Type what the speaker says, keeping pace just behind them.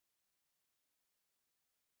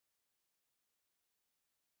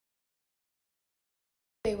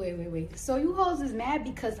Okay, wait. So you hoes is mad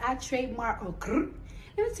because I trademark Okurrr?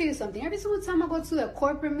 Let me tell you something. Every single time I go to a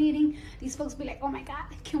corporate meeting, these folks be like, oh my God,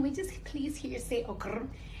 can we just please hear say Okurrr?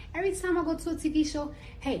 Every time I go to a TV show,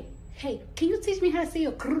 hey, can you teach me how to say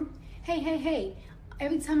Okurrr? Hey.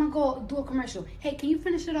 Every time I go do a commercial, hey, can you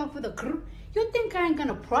finish it off with Okurrr? You think I ain't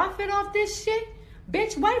gonna profit off this shit?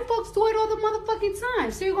 Bitch, white folks do it all the motherfucking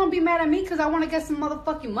time. So you're gonna be mad at me because I wanna get some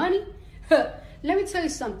motherfucking money? Let me tell you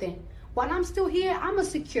something. While I'm still here, I'ma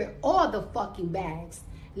secure all the fucking bags.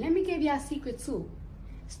 Let me give y'all a secret too.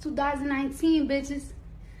 It's 2019, bitches.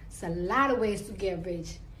 It's a lot of ways to get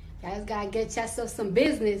rich. Y'all just gotta get yourself some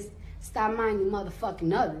business. Stop minding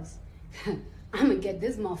motherfucking others. I'ma get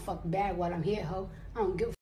this motherfucking bag while I'm here, ho. I don't give a